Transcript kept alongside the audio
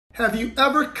Have you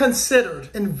ever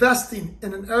considered investing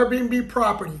in an Airbnb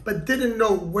property but didn't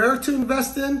know where to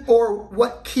invest in or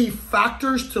what key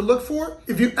factors to look for?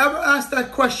 If you ever asked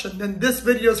that question, then this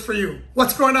video is for you.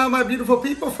 What's going on, my beautiful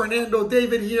people? Fernando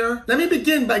David here. Let me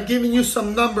begin by giving you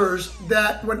some numbers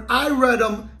that when I read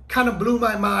them kind of blew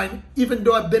my mind, even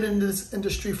though I've been in this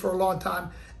industry for a long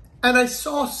time. And I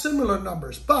saw similar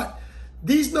numbers, but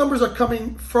these numbers are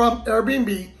coming from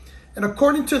Airbnb. And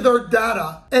according to their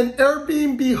data, an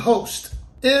Airbnb host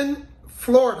in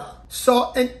Florida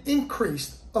saw an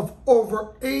increase of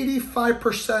over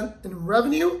 85% in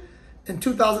revenue in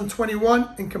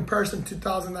 2021 in comparison to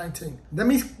 2019. Let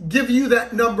me give you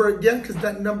that number again because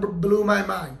that number blew my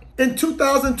mind. In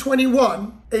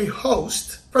 2021, a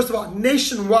host, first of all,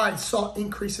 nationwide saw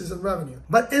increases in revenue,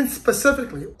 but in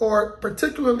specifically or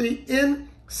particularly in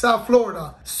South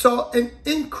Florida, saw an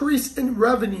increase in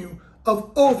revenue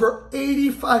of over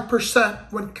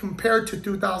 85% when compared to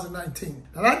 2019.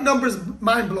 Now that number is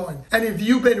mind-blowing. And if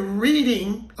you've been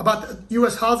reading about the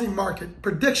US housing market,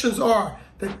 predictions are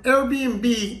that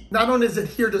Airbnb, not only is it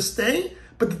here to stay,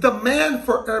 but the demand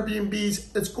for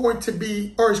Airbnbs is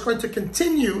going to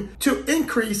continue to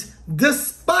increase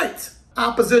despite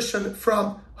opposition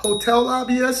from hotel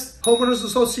lobbyists, homeowners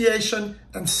association,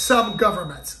 and some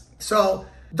governments. So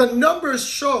the numbers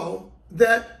show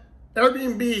that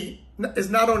Airbnb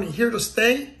is not only here to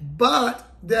stay, but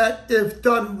that if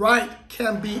done right,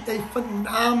 can be a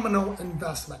phenomenal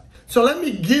investment. So let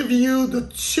me give you the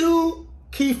two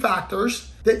key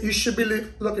factors that you should be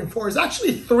looking for. It's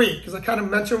actually three, because I kind of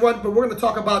mentioned one, but we're going to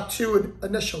talk about two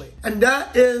initially. And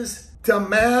that is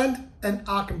demand and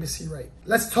occupancy rate.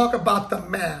 Let's talk about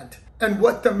demand. And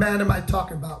what demand am I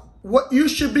talking about? What you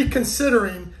should be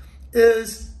considering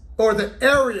is, or the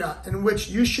area in which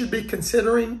you should be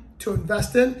considering to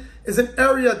invest in is an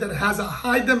area that has a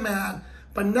high demand,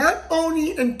 but not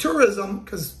only in tourism,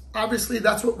 because obviously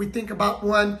that's what we think about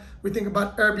when we think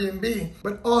about Airbnb,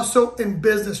 but also in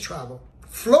business travel.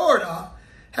 Florida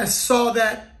has saw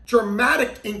that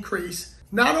dramatic increase,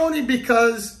 not only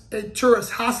because a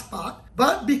tourist hotspot,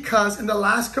 but because in the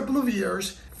last couple of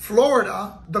years,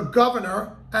 Florida, the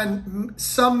governor, and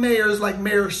some mayors like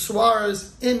Mayor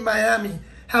Suarez in Miami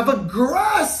have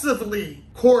aggressively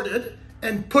courted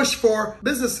and pushed for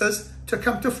businesses to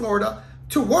come to Florida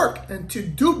to work and to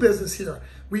do business here.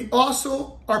 We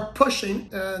also are pushing,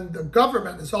 and the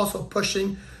government is also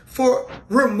pushing, for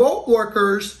remote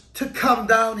workers to come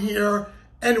down here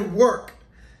and work.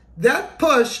 That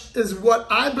push is what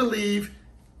I believe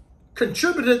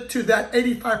contributed to that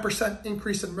 85%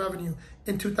 increase in revenue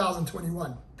in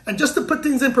 2021. And just to put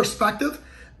things in perspective,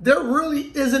 there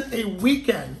really isn't a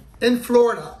weekend in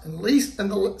Florida, at least in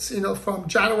the from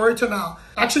January to now,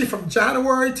 actually from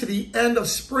January to the end of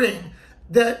spring,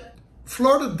 that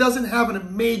Florida doesn't have a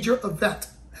major event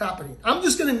happening. I'm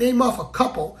just going to name off a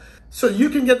couple so you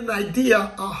can get an idea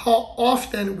of how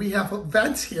often we have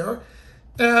events here.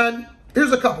 And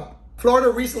here's a couple. Florida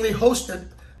recently hosted,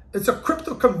 it's a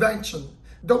crypto convention.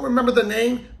 Don't remember the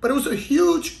name, but it was a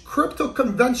huge crypto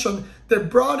convention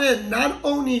that brought in not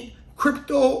only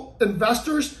crypto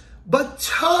investors, but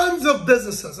tons of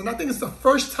businesses. And I think it's the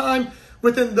first time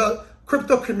within the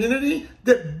crypto community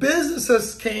that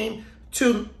businesses came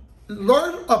to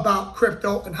learn about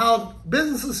crypto and how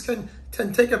businesses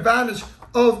can take advantage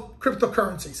of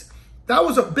cryptocurrencies. That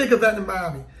was a big event in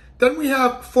Miami. Then we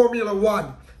have Formula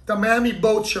One, the Miami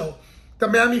Boat Show, the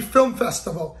Miami Film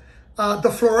Festival,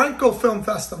 the Flamenco Film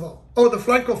Festival, the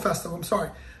Flamenco Festival, I'm sorry,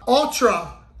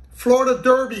 Ultra, Florida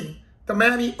Derby, the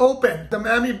Miami Open, the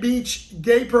Miami Beach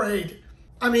Gay Parade.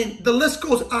 I mean, the list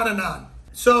goes on and on.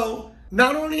 So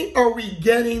not only are we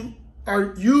getting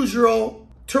our usual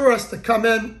tourists to come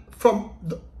in from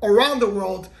around the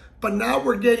world, but now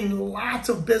we're getting lots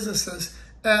of businesses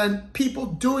and people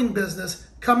doing business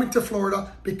coming to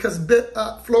Florida because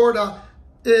Florida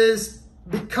is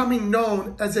becoming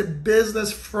known as a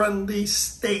business-friendly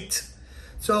state.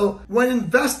 So when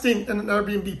investing in an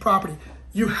Airbnb property,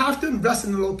 you have to invest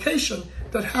in a location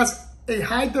that has a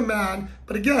high demand,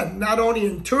 but again, not only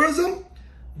in tourism,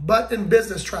 but in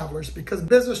business travelers, because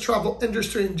business travel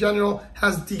industry in general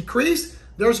has decreased.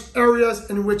 There's areas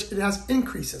in which it has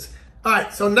increases. All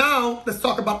right, so now let's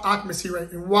talk about occupancy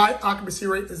rate and why occupancy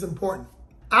rate is important.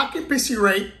 Occupancy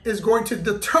rate is going to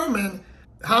determine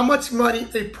how much money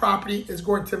a property is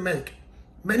going to make.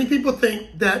 Many people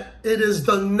think that it is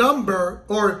the number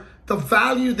or the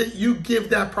value that you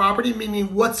give that property,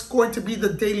 meaning what's going to be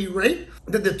the daily rate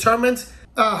that determines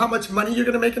how much money you're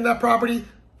going to make in that property.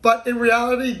 But in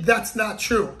reality, that's not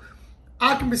true.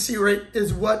 Occupancy rate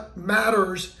is what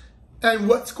matters and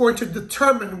what's going to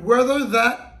determine whether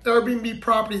that Airbnb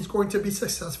property is going to be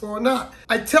successful or not.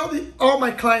 I tell all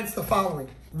my clients the following.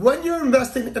 When you're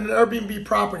investing in an Airbnb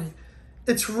property,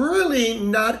 it's really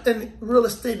not a real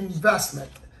estate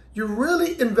investment. You're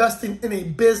really investing in a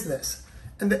business.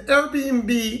 And the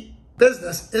Airbnb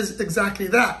business is exactly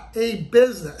that, a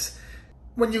business.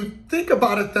 When you think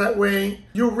about it that way,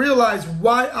 you'll realize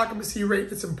why occupancy rate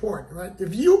is important, right?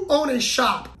 If you own a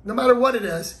shop, no matter what it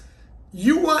is,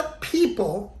 you want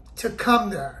people to come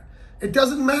there. It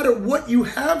doesn't matter what you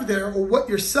have there or what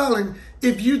you're selling.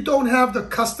 If you don't have the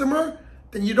customer,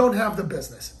 then you don't have the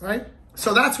business, right?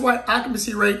 So that's why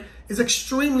occupancy rate is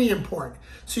extremely important.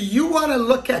 So you want to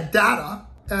look at data,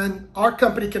 and our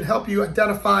company can help you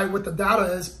identify what the data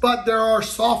is, but there are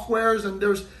softwares and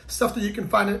there's stuff that you can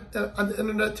find on the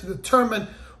internet to determine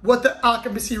what the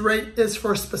occupancy rate is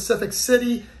for a specific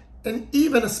city and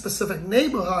even a specific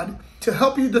neighborhood to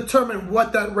help you determine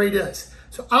what that rate is.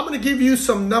 So I'm going to give you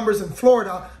some numbers in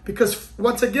Florida because,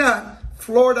 once again,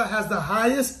 Florida has the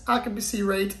highest occupancy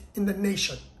rate in the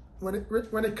nation when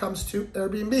it comes to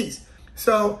Airbnbs.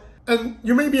 So, and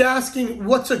you may be asking,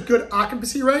 what's a good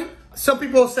occupancy rate? Some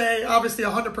people say, obviously,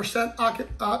 100%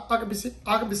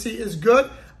 occupancy is good.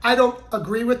 I don't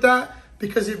agree with that,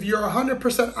 because if you're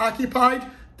 100% occupied,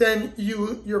 then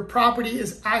your property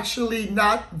is actually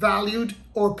not valued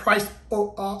or priced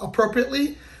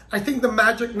appropriately. I think the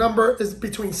magic number is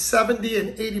between 70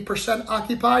 and 80%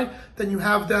 occupied. Then you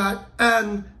have that,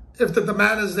 and if the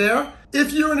demand is there.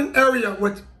 If you're in an area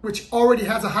which already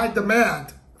has a high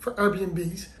demand for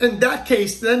Airbnbs, in that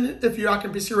case, then if your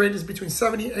occupancy rate is between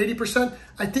 70 and 80%,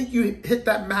 I think you hit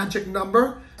that magic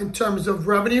number in terms of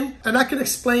revenue. And I can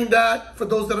explain that for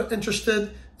those that are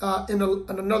interested in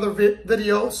another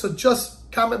video. So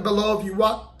just comment below if you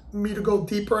want me to go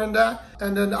deeper in that.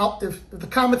 And then if the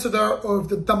comments are there or if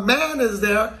the demand is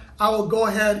there, I will go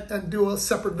ahead and do a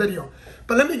separate video.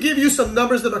 But let me give you some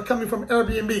numbers that are coming from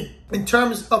Airbnb in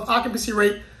terms of occupancy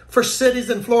rate for cities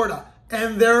in Florida.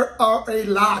 And there are a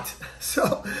lot.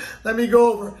 So let me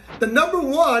go over. The number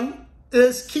one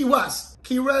is Key West.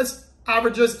 Key West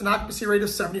averages an occupancy rate of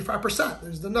 75%.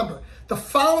 There's the number. The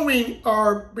following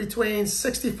are between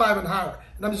 65 and higher.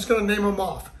 And I'm just going to name them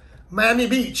off. Miami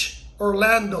Beach,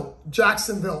 Orlando,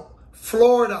 Jacksonville,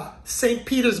 Florida, St.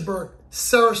 Petersburg,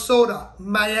 Sarasota,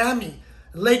 Miami,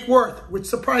 Lake Worth, which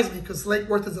surprised me because Lake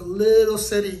Worth is a little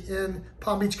city in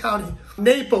Palm Beach County,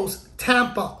 Naples,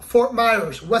 Tampa, Fort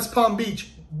Myers, West Palm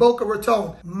Beach, Boca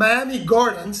Raton, Miami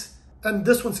Gardens, and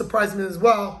this one surprised me as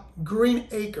well, Green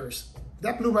Acres.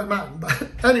 That blew my mind. But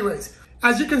anyways,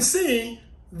 as you can see,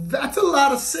 that's a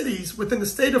lot of cities within the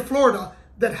state of Florida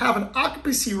that have an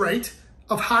occupancy rate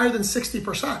of higher than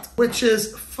 60%, which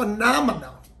is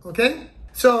phenomenal, okay?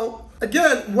 So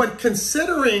again, when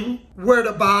considering where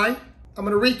to buy, I'm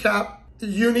going to recap.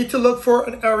 You need to look for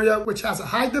an area which has a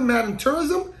high demand in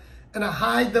tourism and a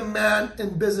high demand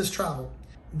in business travel.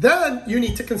 Then you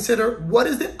need to consider what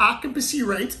is the occupancy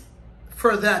rate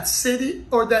for that city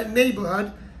or that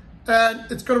neighborhood. And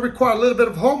it's going to require a little bit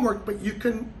of homework, but you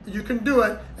can do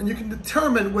it, and you can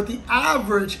determine what the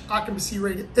average occupancy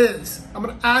rate is. I'm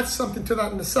going to add something to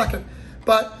that in a second.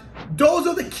 But those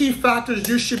are the key factors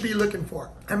you should be looking for.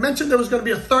 I mentioned there was going to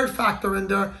be a third factor in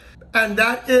there, and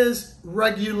that is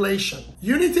regulation.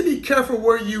 You need to be careful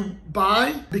where you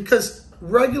buy because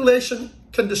regulation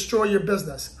can destroy your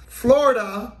business.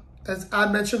 Florida, as I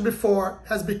mentioned before,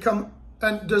 has become,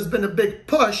 and there's been a big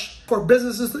push for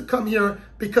businesses to come here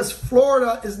because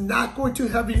Florida is not going to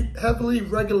heavily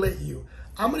regulate you.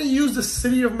 I'm going to use the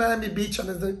city of Miami Beach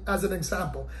as an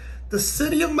example. The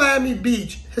city of Miami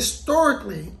Beach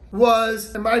historically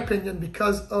was, in my opinion,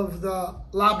 because of the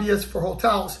lobbyists for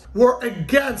hotels, were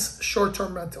against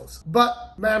short-term rentals.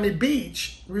 But Miami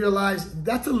Beach realized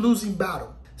that's a losing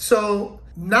battle. So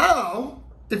now,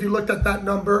 if you looked at that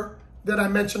number that I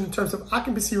mentioned in terms of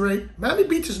occupancy rate, Miami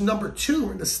Beach is number 2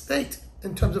 in the state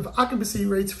in terms of occupancy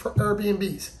rates for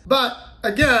Airbnbs. But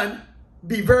again,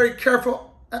 be very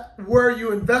careful at where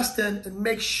you invest in and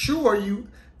make sure you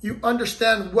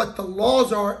understand what the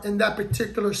laws are in that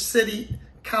particular city,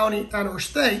 county, and or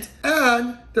state.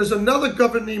 And there's another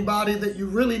governing body that you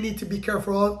really need to be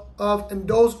careful of, and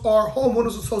those are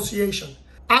homeowners association.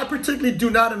 I particularly do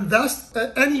not invest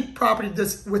in any property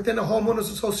that's within a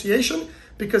homeowners association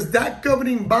because that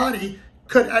governing body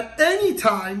could at any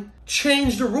time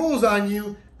change the rules on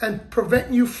you and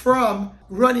prevent you from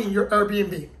running your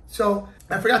Airbnb. So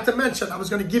I forgot to mention, I was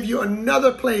going to give you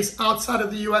another place outside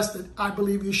of the US that I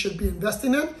believe you should be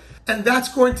investing in, and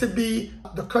that's going to be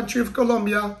the country of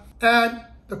Colombia and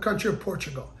the country of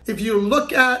Portugal. If you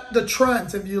look at the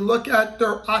trends, if you look at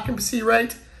their occupancy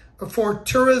rate for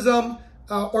tourism,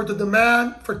 or the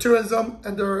demand for tourism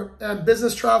and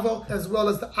business travel, as well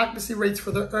as the occupancy rates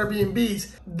for their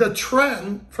Airbnbs, the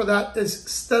trend for that is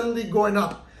steadily going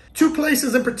up. Two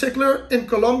places in particular in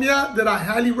Colombia that I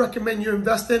highly recommend you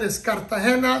invest in is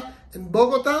Cartagena and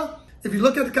Bogota. If you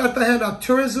look at Cartagena,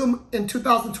 tourism in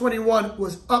 2021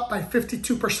 was up by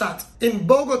 52%. In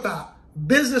Bogota,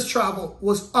 business travel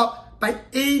was up by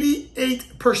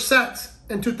 88%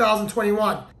 in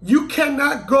 2021. You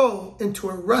cannot go into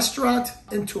a restaurant,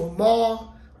 into a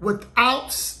mall,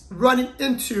 without running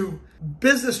into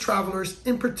business travelers,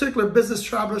 in particular business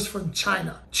travelers from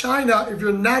China. China, if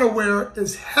you're not aware,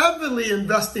 is heavily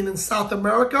investing in South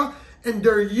America, and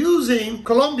they're using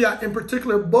Colombia, in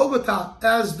particular Bogota,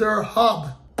 as their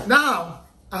hub. Now,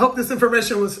 I hope this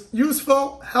information was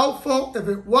useful, helpful. If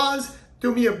it was,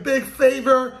 do me a big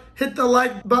favor, hit the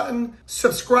like button,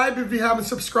 subscribe if you haven't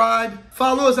subscribed,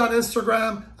 follow us on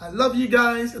Instagram. I love you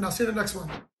guys, and I'll see you in the next one.